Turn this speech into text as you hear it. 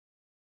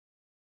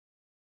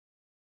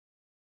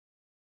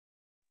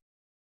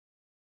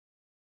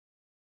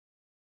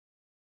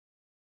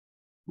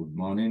Good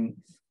morning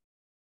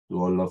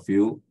to all of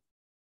you.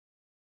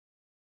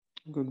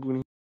 Good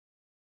morning.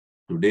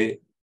 Today,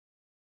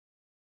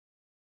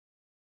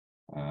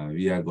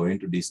 we are going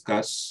to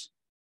discuss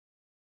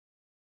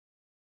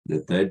the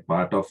third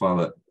part of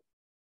our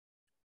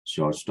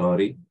short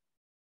story.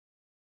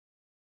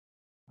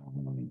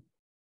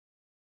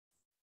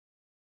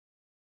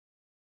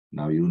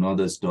 Now you know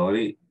the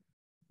story.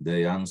 The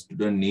young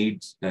student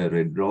needs a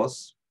red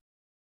rose,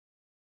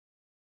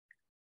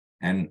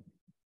 and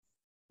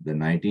the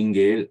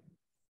nightingale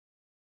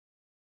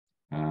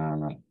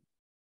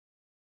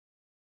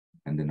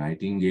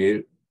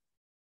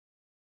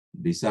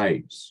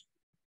decides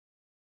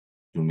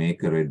to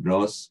make a red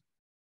rose.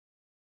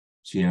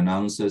 She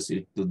announces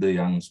it to the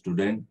young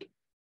student.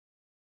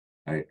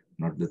 Right,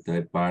 not the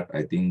third part,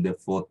 I think the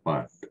fourth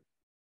part.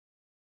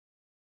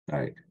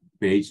 Right,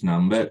 page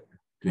number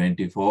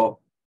 24.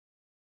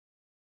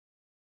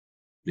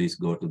 Please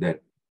go to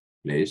that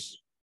place.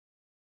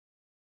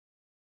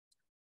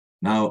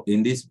 Now,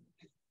 in this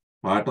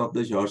part of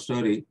the short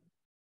story,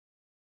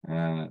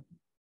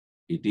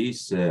 it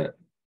is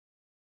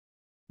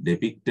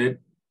depicted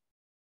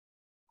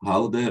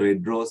how the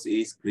red rose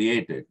is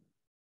created.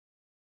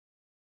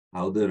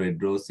 How the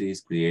red rose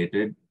is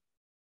created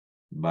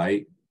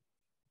by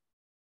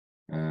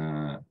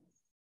the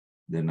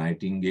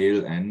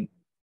nightingale and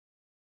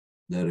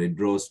the red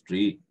rose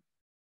tree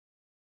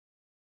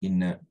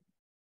in a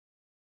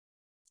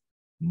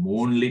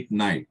moonlit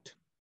night.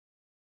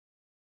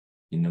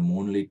 In a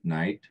moonlit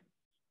night,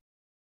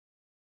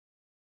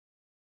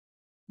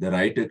 the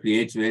writer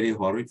creates very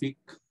horrific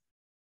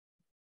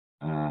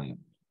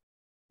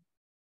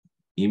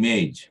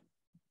image,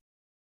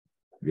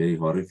 very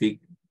horrific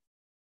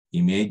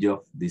image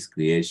of this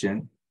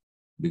creation,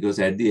 because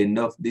at the end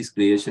of this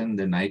creation,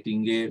 the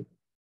nightingale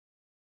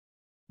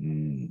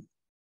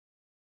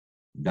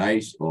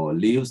dies or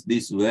leaves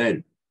this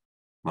world,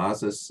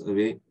 passes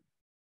away,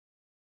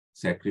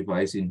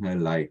 sacrificing her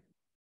life.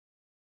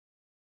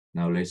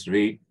 Now let's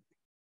read.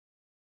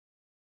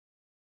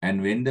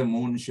 And when the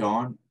moon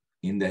shone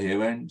in the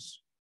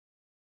heavens,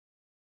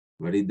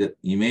 what is the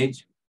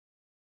image?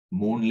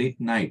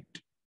 Moonlit night.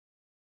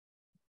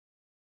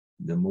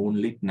 The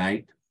moonlit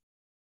night,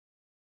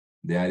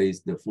 there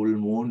is the full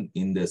moon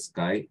in the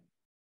sky.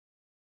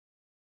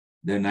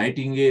 The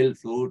nightingale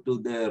flew to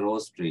the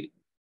rose tree.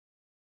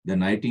 The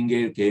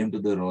nightingale came to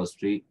the rose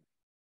tree,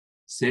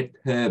 set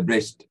her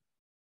breast,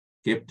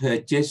 kept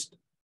her chest,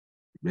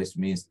 breast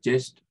means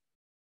chest,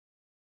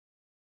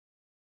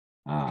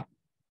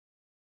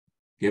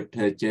 kept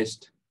her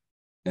chest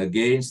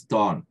against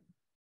thorn,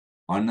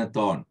 on a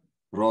thorn,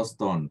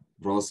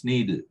 rose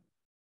needle,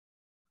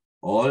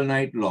 all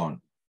night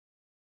long.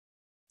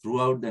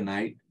 Throughout the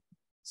night,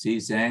 she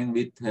sang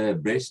with her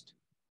breast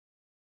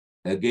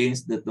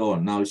against the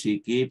thorn. Now she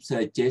keeps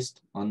her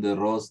chest on the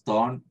rose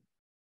thorn,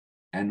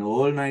 and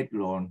all night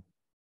long,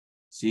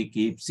 she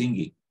keeps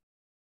singing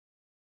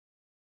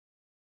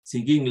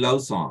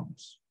love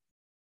songs.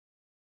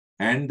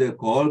 And the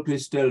cold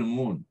crystal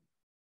moon,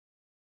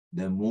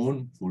 the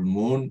moon, full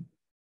moon,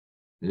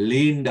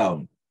 leaned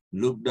down,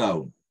 looked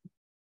down,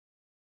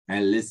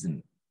 and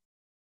listened.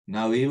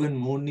 Now even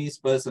moon is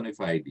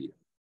personified here.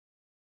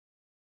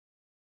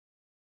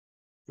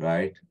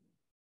 Right?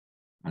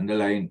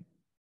 Underline.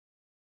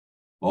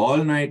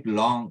 All night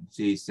long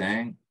she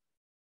sang,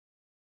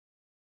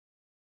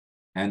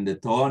 and the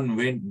thorn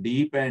went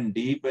deep and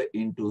deeper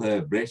into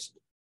her breast,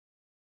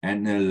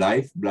 and her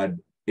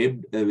lifeblood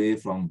ebbed away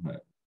from her.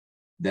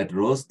 That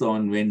rose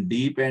thorn went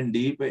deep and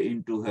deeper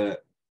into her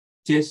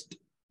chest.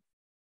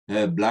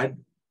 Her blood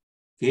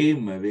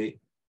came away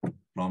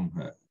from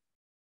her.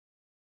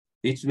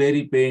 It's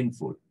very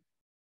painful.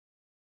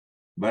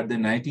 But the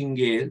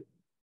nightingale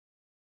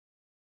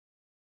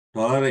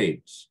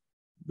tolerates,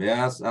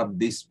 bears up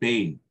this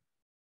pain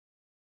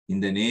in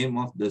the name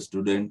of the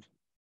student,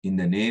 in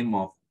the name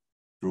of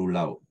true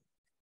love.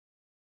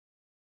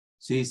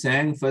 She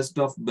sang first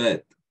of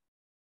birth.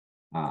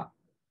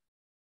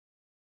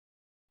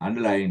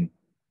 Underline,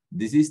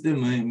 this is the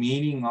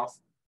meaning of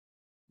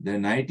the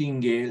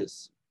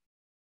nightingale's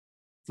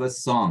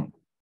first song.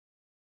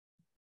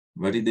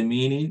 What is the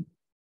meaning?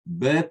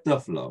 Birth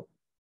of love,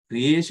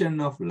 creation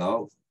of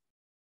love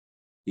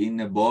in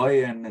a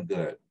boy and a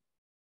girl,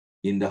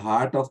 in the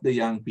heart of the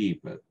young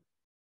people.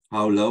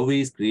 How love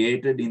is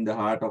created in the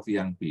heart of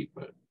young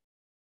people.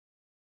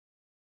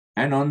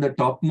 And on the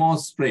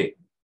topmost spray,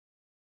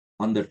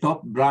 on the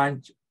top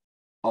branch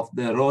of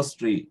the rose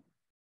tree,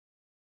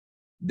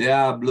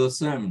 there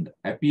blossomed,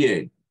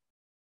 appeared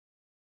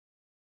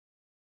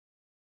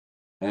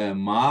a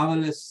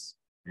marvelous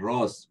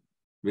rose,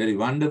 very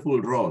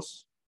wonderful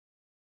rose.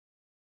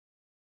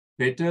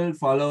 Petal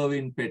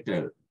following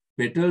petal,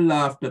 petal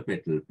after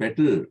petal,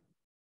 petal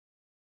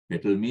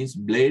means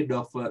blade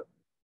of a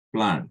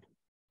plant.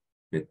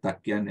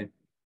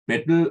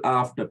 Petal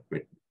after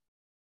petal.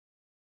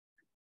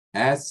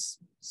 As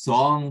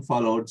song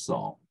followed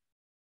song.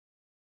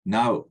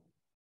 Now,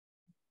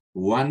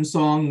 one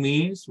song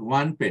means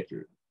one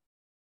petal.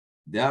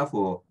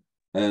 Therefore,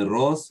 a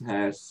rose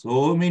has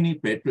so many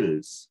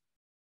petals.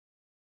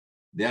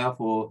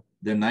 Therefore,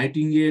 the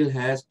nightingale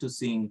has to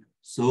sing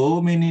so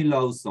many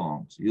love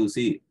songs. You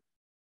see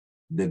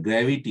the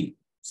gravity,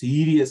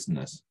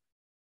 seriousness,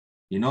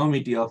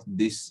 enormity of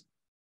this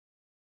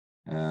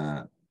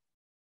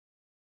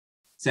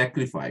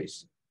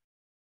sacrifice.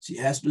 She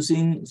has to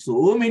sing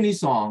so many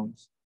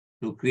songs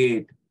to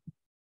create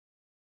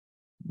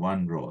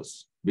one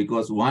rose,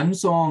 because one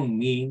song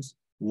means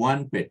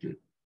one petal.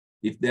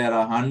 If there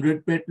are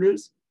 100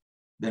 petals,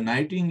 the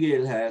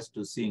nightingale has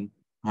to sing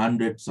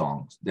 100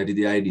 songs. That is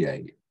the idea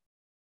here.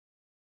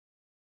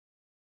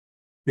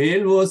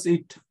 Pale was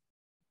it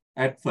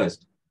at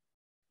first.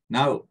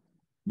 Now,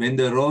 when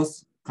the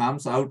rose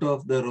comes out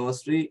of the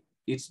rose tree,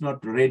 it's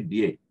not red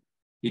yet.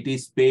 It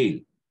is pale,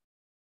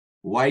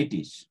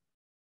 whitish,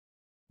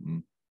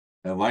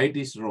 a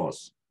whitish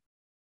rose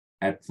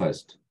at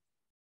first,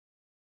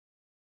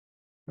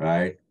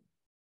 right?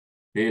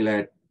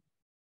 Pale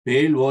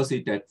was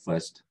it at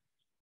first,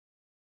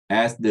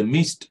 as the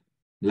mist,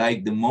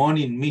 like the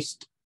morning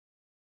mist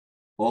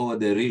over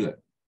the river.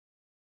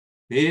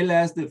 Pale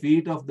as the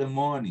feet of the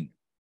morning,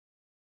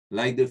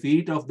 like the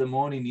feet of the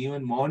morning.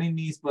 Even morning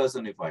is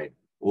personified.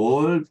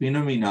 All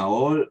phenomena,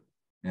 all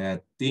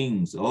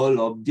things, all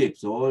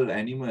objects, all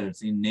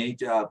animals in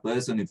nature are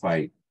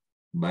personified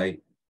by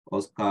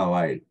Oscar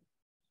Wilde.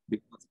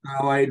 Because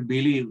Oscar Wilde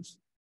believes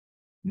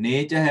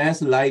nature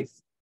has life.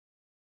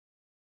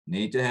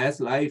 Nature has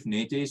life.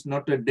 Nature is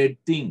not a dead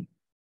thing.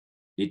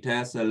 It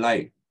has a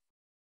life.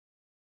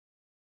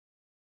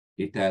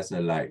 It has a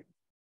life.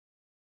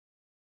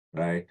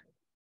 Right?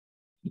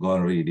 Go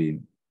on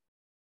reading.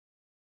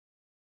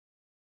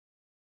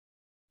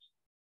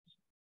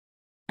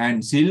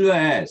 And silver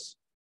as.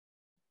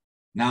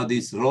 Now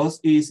this rose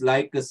is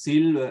like a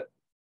silver,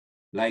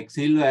 like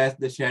silver as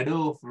the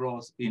shadow of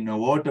rose in a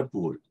water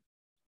pool.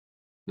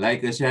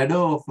 Like a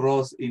shadow of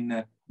rose in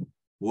a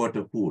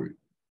water pool.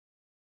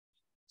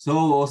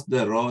 So was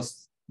the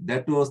rose,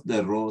 that was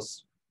the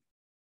rose,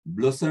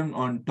 blossom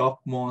on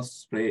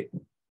topmost spray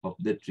of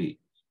the tree.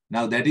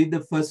 Now that is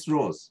the first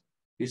rose.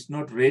 It's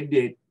not red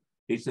yet,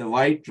 it's a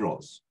white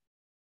rose.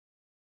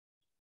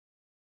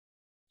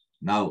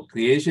 Now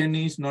creation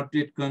is not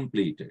yet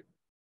completed.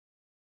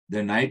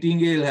 The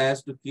nightingale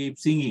has to keep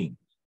singing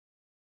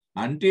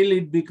until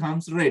it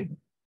becomes red.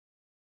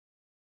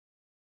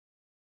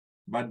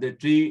 But the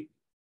tree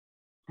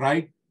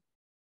cried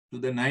to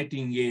the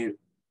nightingale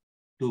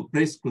to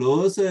press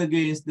closer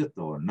against the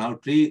thorn. Now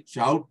tree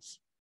shouts,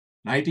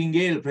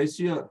 nightingale, press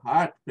your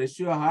heart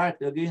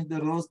against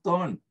the rose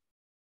thorn.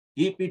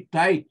 Keep it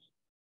tight.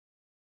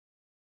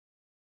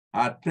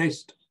 Heart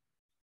pressed.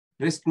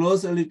 Press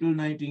close a little,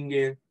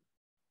 nightingale,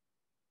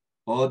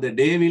 or the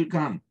day will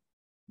come.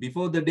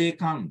 Before the day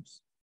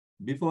comes,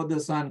 before the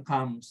sun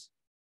comes,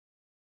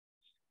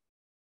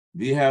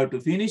 we have to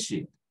finish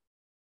it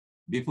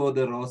before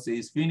the rose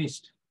is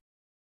finished.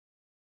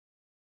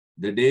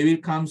 The day will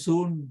come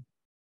soon.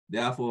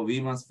 Therefore, we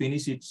must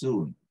finish it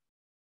soon.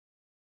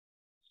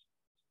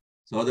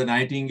 So the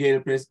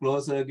nightingale pressed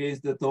closer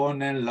against the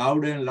thorn, and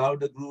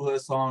louder grew her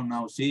song.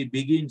 Now she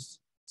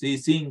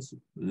sings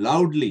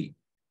loudly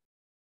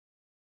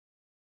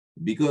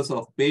because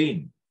of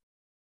pain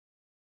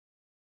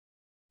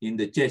in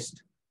the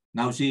chest.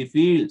 Now she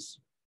feels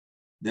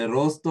the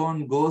rose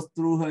thorn goes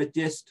through her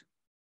chest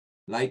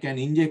like an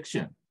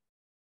injection,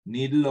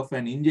 needle of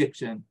an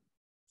injection.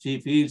 She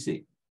feels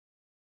it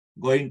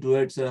going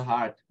towards her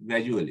heart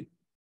gradually.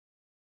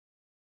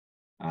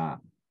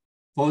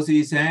 For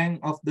she sang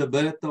of the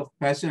birth of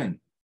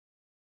passion.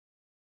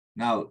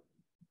 Now,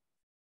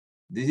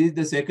 this is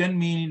the second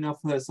meaning of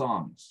her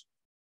songs.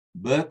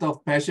 Birth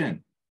of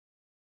passion.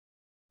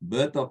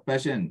 Birth of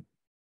passion.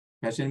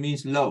 Passion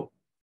means love.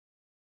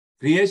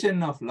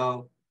 Creation of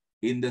love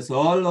in the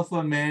soul of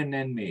a man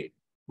and maid.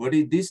 What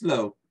is this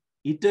love?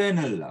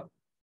 Eternal love.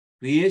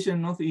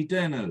 Creation of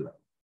eternal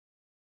love.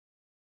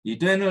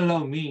 Eternal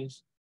love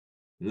means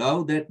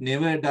love that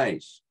never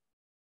dies.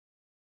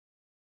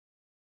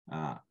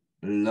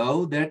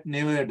 Love that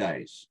never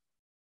dies.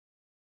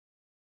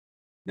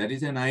 That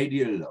is an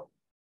ideal love.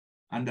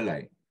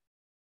 Underline.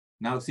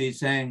 Now she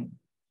sang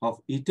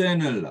of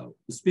eternal love,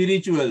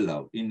 spiritual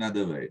love, in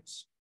other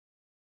words.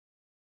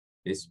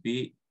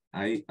 S-P-I-R-I-T-U-A-L.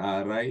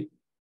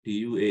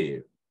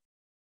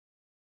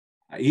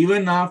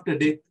 Even after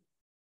death,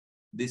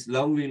 this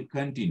love will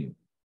continue.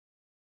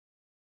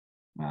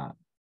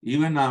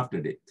 Even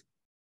after death.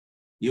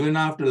 Even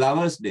after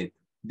lover's death,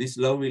 this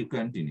love will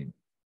continue.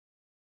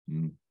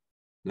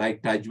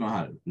 Like Taj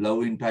Mahal.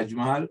 Love in Taj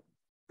Mahal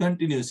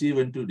continues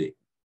even today.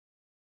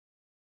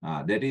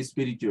 That is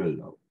spiritual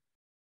love.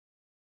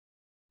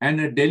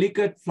 And a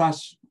delicate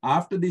flush,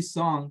 after this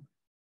song,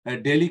 a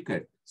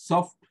delicate,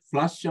 soft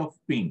flush of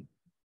pink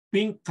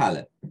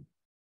color.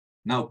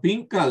 Now,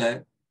 pink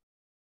color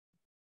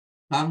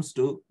comes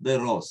to the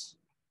rose,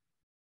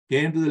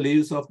 came to the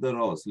leaves of the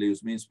rose.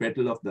 Leaves means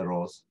petal of the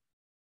rose.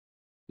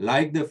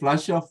 Like the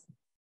flush of,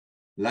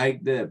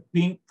 like the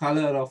pink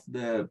color of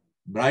the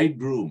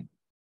bridegroom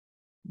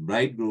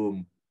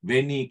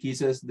when he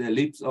kisses the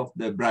lips of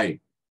the bride.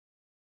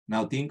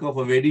 Now think of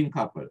a wedding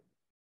couple.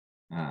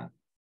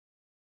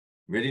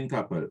 Wedding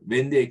couple.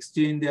 When they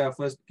exchange their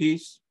first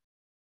kiss,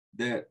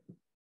 the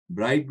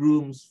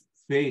bridegroom's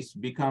face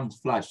becomes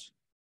flushed.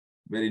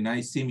 Very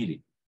nice simile.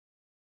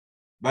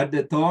 But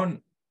the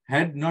thorn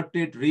had not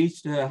yet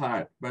reached her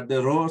heart, but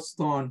the rose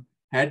thorn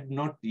had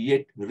not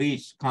yet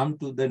reached, come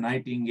to the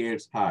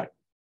nightingale's heart.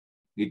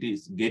 It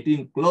is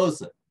getting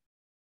closer.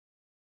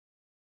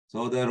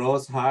 So the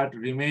rose heart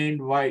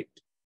remained white.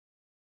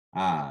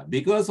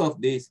 Because of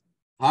this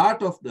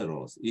heart of the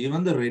rose,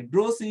 even the red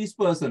rose is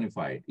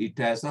personified. It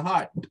has a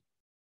heart,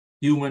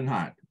 human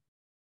heart.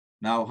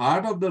 Now,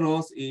 heart of the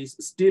rose is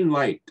still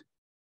white.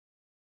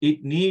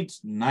 It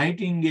needs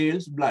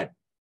nightingale's blood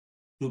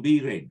to be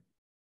red.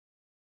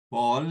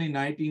 For only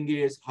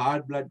nightingale's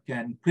heart blood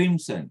can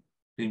crimson.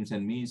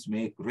 Crimson means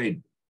make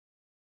red.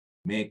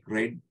 Make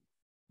red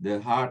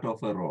the heart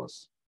of a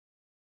rose.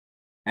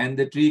 And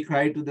the tree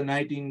cried to the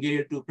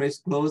nightingale to press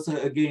closer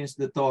against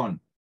the thorn.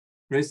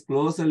 Press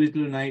closer,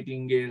 little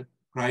nightingale,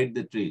 cried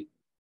the tree.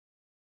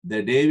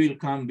 The day will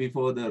come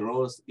before the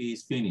rose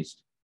is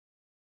finished.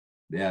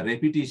 There are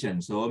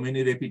repetitions, so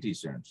many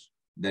repetitions.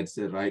 That's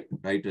the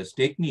writer's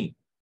technique.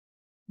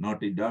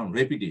 Note it down,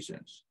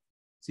 repetitions,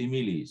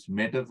 similes,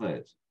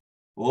 metaphors.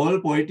 All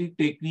poetic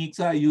techniques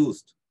are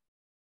used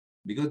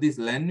because this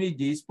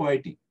language is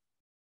poetic.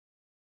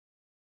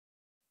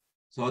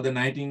 So the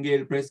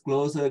nightingale pressed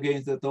closer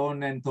against the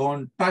thorn and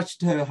thorn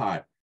touched her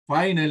heart.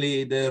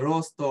 Finally, the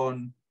rose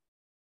thorn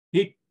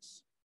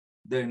hits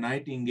the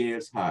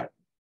nightingale's heart.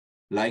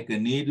 Like a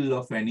needle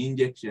of an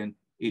injection,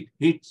 it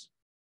hits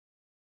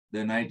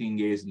the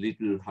nightingale's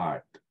little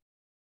heart.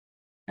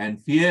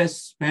 And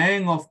fierce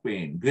pang of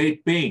pain,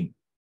 great pain,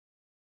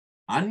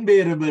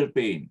 unbearable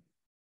pain,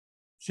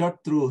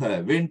 shot through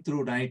her, went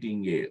through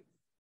nightingale.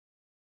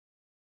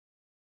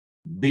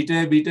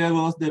 Bitter, bitter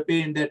was the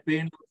pain. That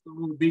pain was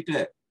so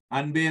bitter,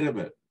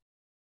 unbearable.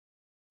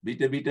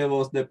 Bitter, bitter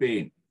was the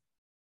pain.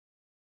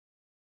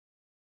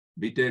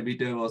 Bitter,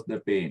 bitter was the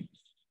pain.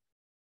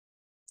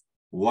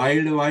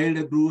 Wild,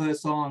 wild grew her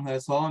song. Her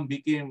song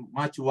became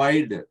much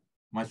wilder,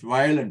 much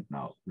violent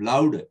now,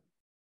 louder.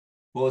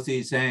 For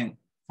she sang,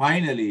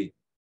 finally,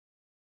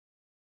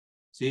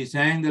 she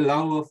sang the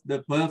love of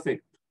the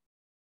perfect,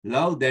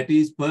 love that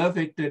is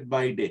perfected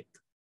by death,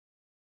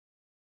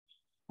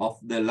 of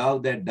the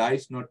love that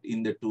dies not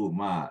in the tomb.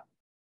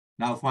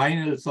 Now,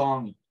 final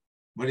song,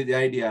 what is the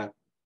idea?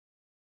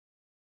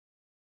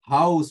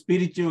 How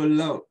spiritual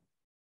love,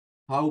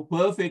 how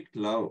perfect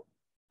love,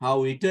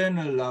 how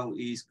eternal love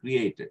is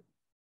created.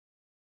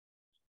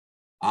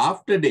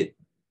 After death,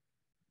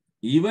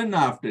 even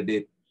after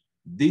death,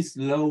 this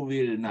love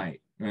will not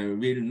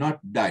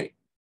die.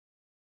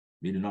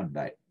 Will not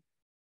die.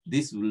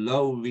 This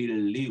love will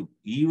live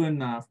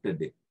even after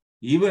death.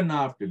 Even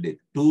after death.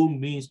 Tomb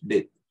means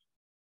death.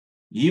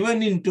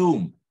 Even in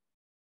tomb,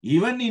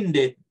 even in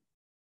death,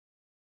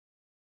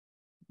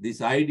 this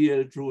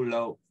ideal true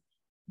love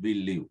will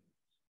live.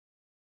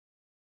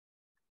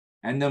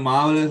 And the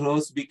marvelous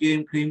rose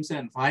became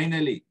crimson.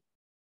 Finally,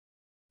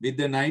 with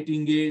the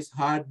nightingale's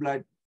heart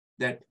blood,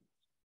 that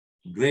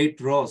great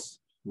rose,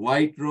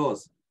 white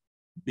rose,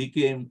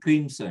 became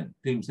crimson.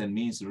 Crimson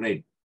means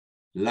red.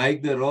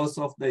 Like the rose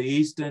of the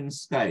eastern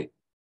sky.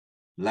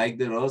 Like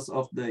the rose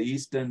of the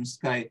eastern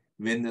sky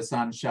when the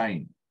sun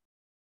shines,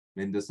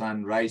 when the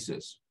sun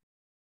rises.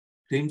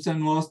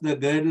 Crimson was the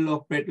girdle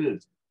of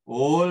petals.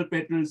 All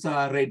petals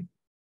are red.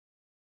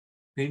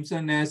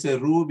 Crimson as a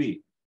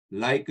ruby,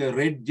 like a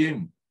red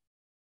gem.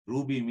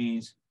 Ruby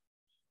means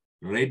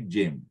red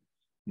gem.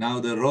 Now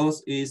the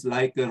rose is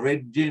like a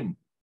red gem,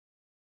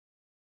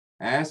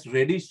 as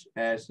reddish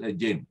as a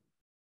gem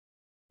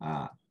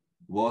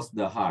was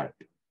the heart.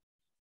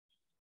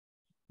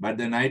 But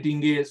the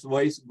nightingale's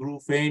voice grew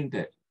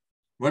fainter.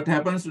 What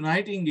happens to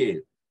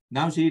nightingale?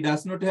 Now she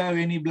does not have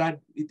any blood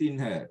within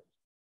her.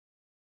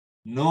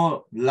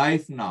 No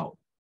life now.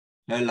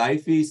 Her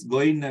life is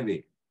going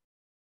away.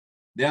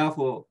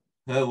 Therefore,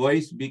 her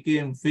voice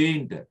became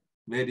fainter,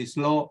 very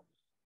slow.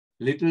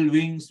 Little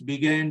wings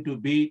began to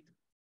beat.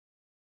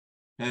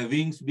 Her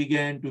wings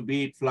began to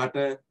beat,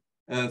 flutter.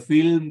 A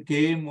film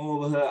came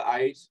over her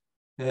eyes.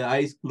 Her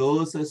eyes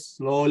closed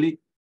slowly.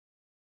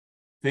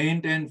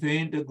 Faint and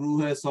fainter grew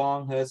her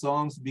song. Her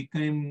songs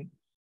become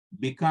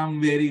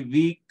very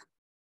weak.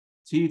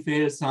 She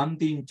felt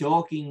something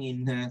choking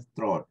in her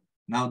throat.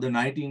 Now the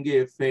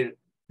nightingale felt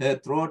her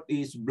throat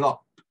is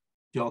blocked.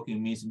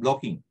 Choking means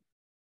blocking.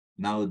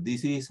 Now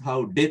this is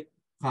how death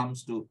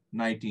comes to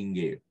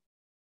nightingale.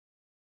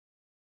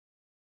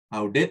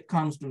 How death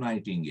comes to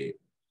nightingale.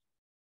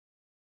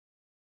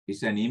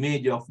 It's an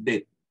image of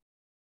death.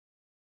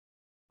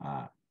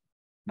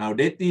 Now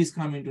death is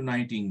coming to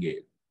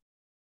nightingale.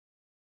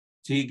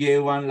 She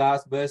gave one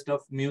last burst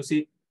of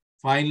music.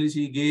 Finally,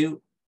 she gave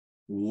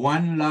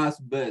one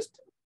last burst,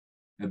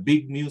 a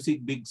big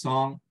music, big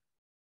song.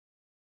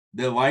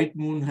 The white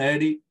moon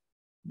heard it.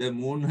 The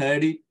moon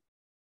heard it.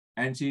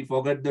 And she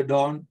forgot the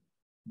dawn.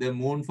 The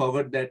moon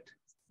forgot that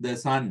the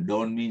sun,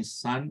 dawn means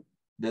sun.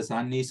 the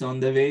sun is on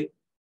the way.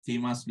 She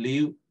must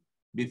leave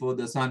before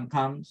the sun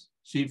comes.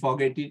 She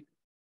forget it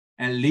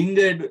and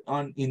lingered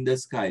on in the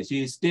sky.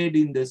 She stayed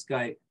in the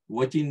sky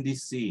watching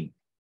this scene.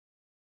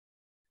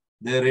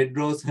 The red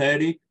rose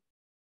heard it.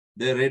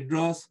 The red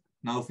rose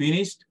now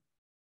finished.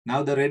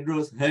 Now the red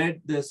rose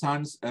heard the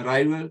sun's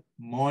arrival,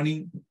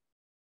 morning.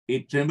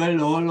 It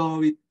trembled all over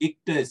with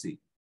ecstasy.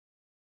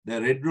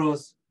 The red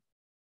rose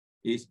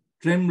is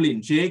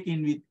trembling,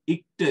 shaking with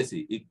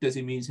ecstasy.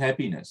 Ecstasy means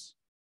happiness.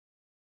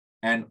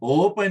 And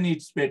open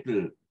its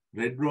petal.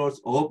 Red rose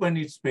open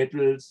its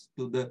petals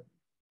to the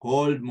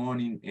cold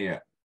morning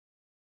air.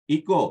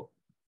 Echo.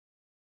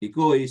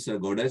 Echo is a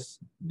goddess,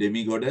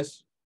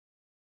 demi-goddess.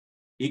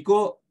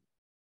 Echo,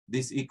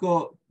 this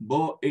echo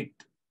bore it,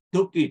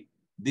 took it,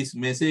 this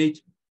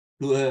message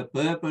to a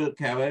purple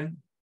cavern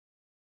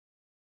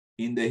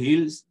in the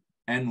hills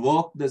and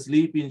woke the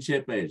sleeping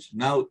shepherds.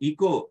 Now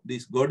Echo,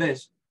 this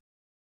goddess,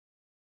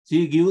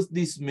 she gives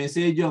this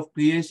message of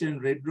creation,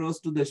 red rose,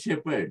 to the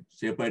shepherd.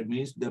 Shepherd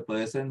means the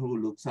person who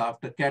looks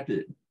after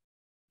cattle,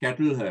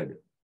 cattle herder.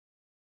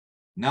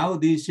 Now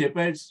these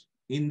shepherds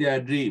in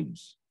their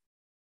dreams,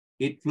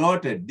 it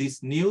floated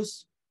this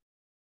news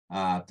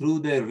through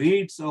the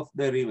reeds of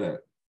the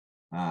river,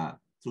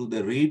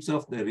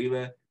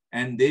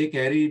 and they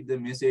carried the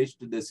message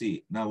to the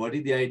sea. Now, what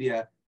is the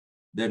idea?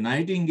 The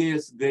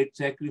nightingale's great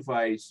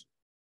sacrifice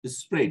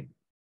spread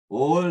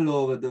all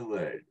over the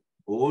world,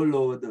 all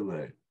over the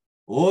world.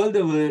 All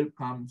the world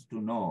comes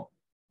to know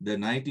the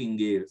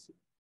nightingale's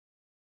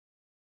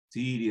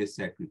serious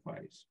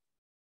sacrifice.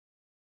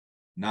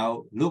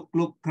 Now, look,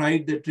 look,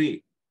 cried the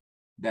tree.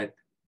 That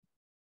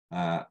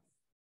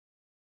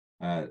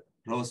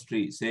rose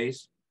tree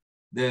says,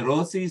 the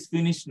rose is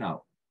finished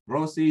now.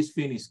 Rose is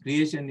finished,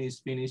 creation is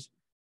finished,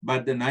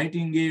 but the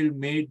nightingale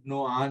made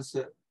no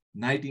answer.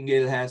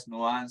 Nightingale has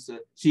no answer.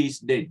 She is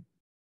dead.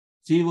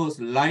 She was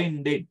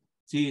lying dead.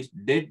 She is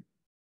dead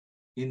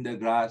in the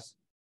grass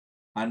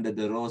under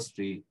the rose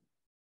tree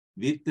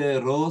with a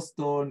rose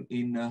thorn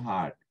in her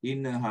heart.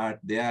 In her heart,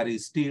 there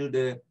is still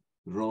the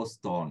rose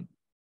thorn.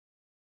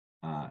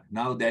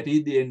 Now that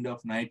is the end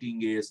of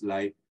Nightingale's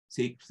life.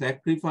 She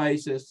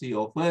sacrifices, she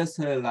offers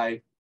her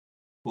life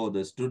for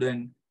the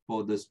student,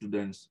 for the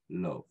student's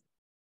love.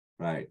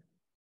 Right.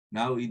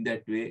 Now in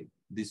that way,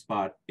 this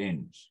part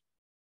ends.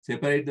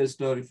 Separate the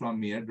story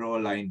from here, draw a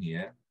line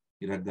here.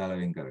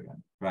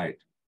 Right.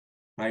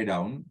 Write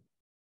down,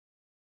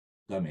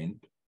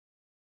 comment.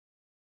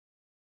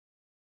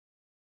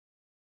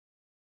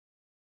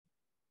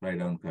 Write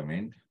down,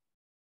 comment.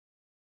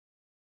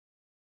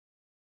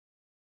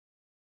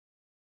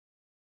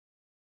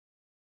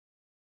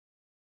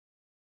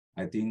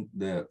 I think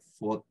the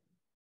fourth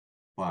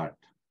part.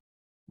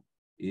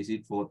 Is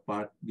it fourth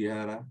part,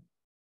 Gihara?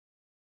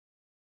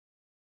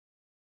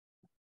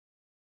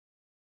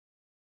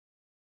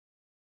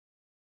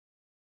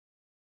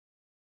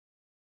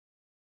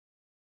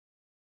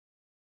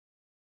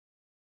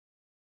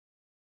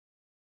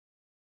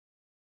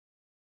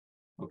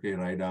 Okay,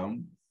 write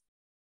down.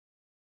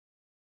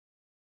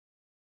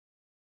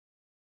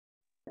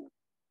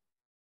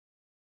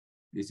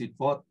 Is it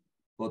fourth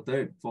or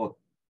third, fourth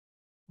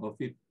or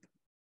fifth?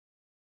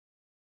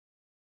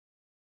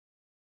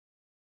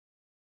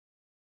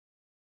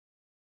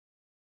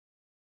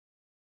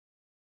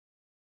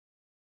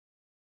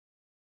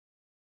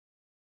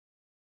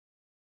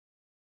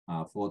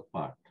 Fourth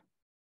part.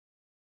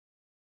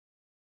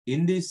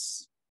 In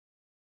this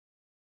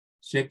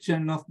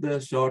section of the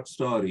short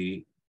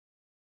story,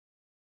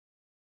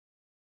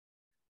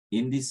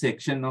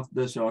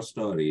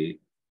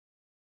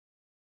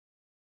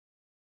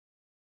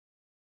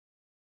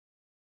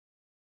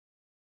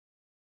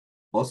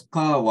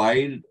 Oscar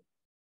Wilde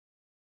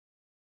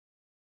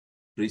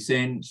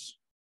presents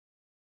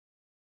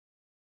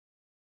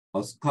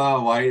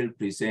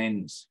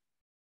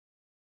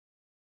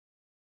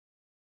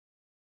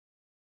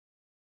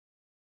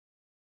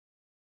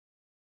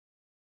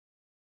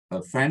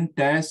a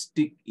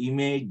fantastic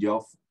image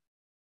of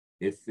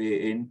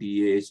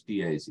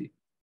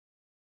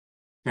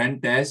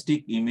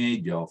fantastic,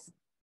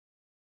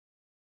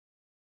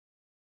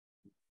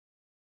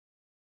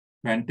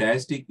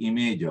 fantastic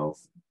image of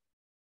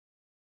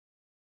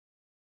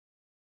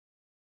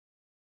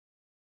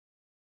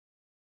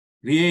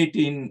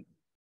creating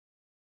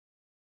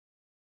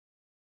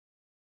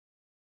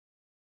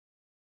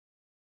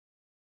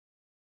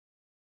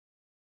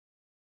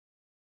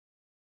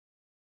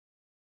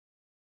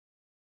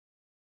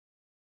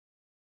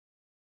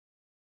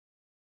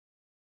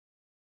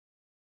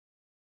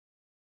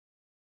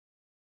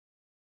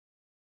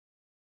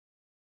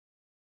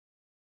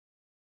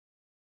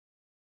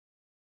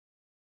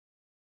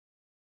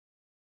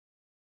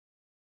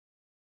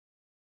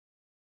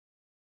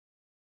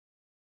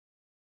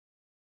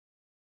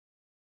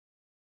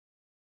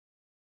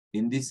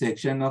in this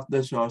section of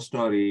the short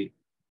story,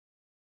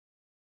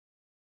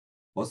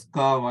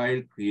 Oscar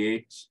Wilde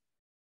creates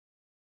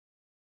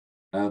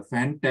a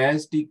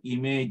fantastic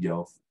image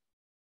of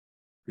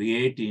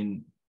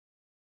creating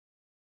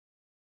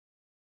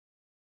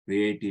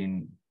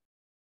creating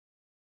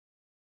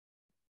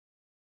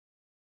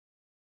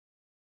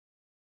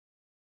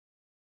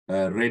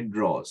a red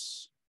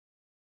rose,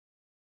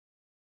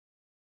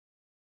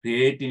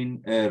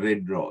 creating a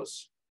red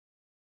rose.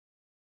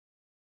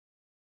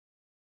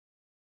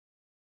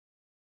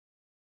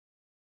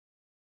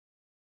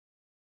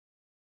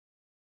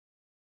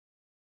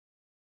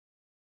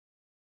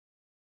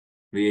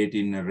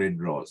 Creating a red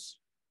rose.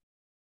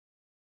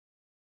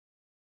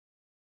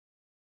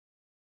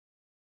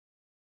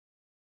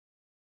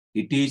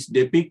 It is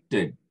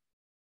depicted.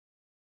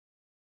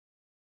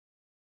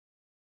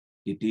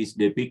 It is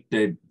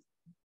depicted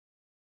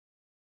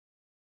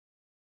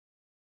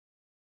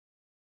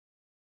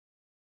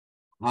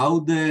how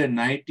the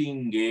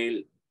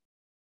nightingale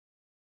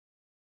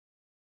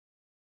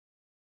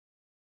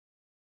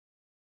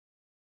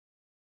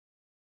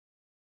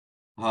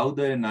how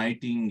the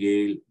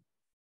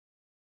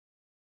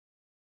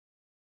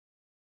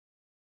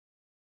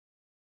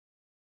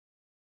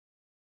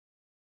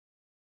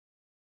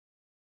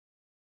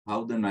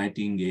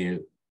nightingale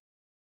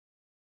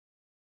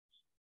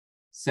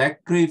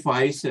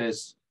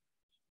sacrifices,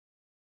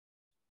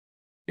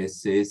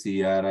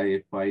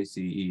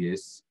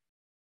 sacrifices,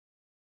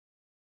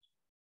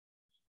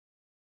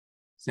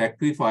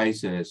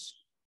 sacrifices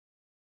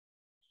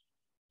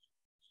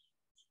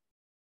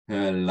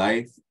her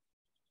life,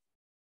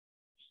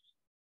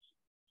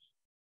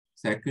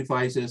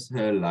 sacrifices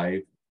her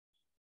life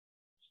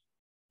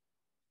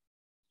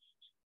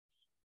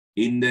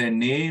in the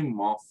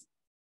name of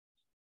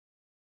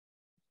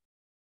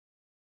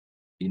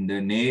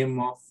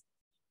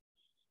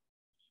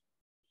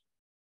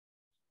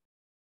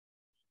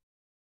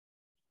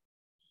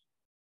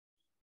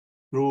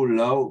true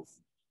love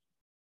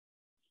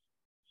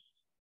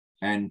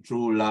and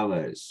true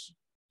lovers.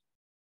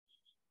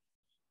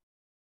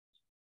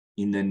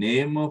 In the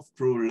name of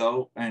true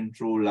love and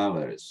true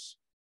lovers.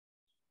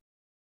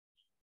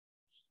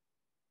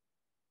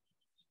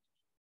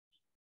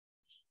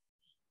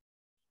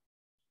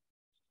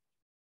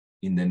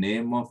 In the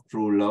name of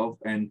true love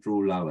and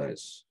true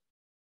lovers.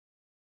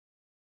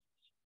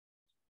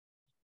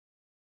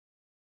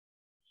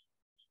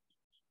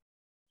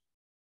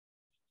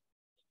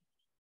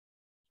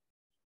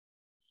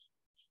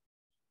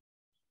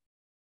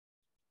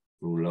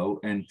 True love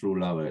and true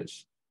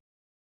lovers.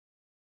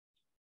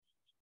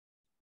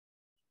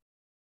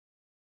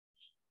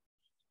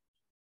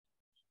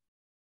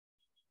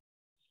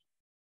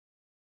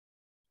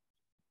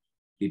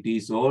 It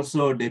is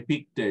also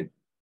depicted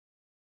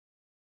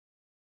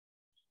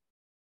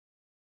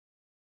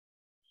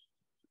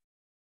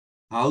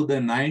how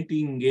the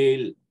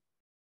nightingale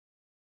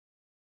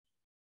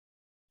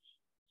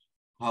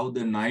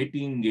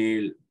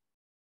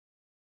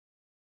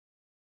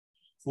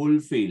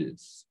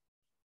fulfills,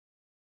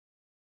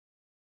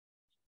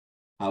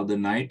 how the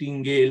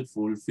nightingale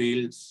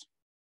fulfills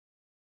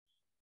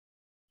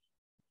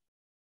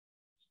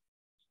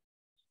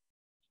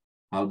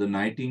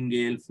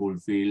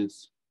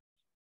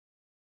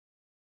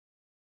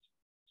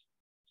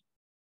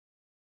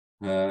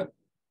her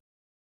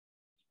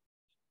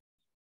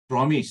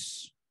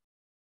promise,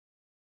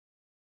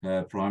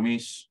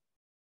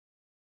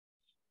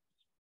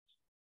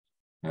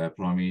 her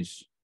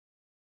promise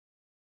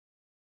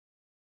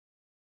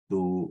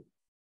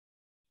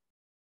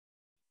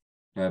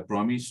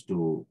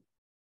to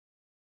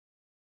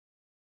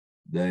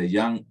the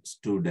young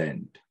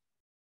student.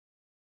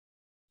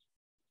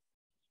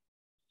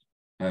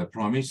 Her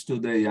promise to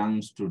the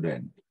young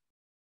student.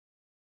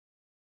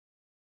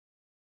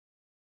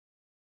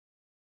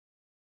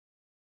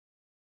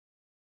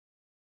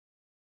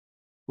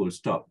 Full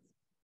stop.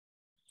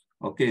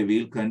 Okay,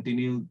 we'll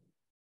continue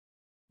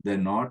the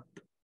knot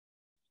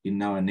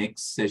in our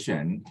next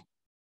session.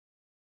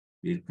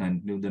 We'll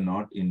continue the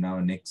knot in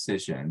our next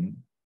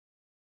session.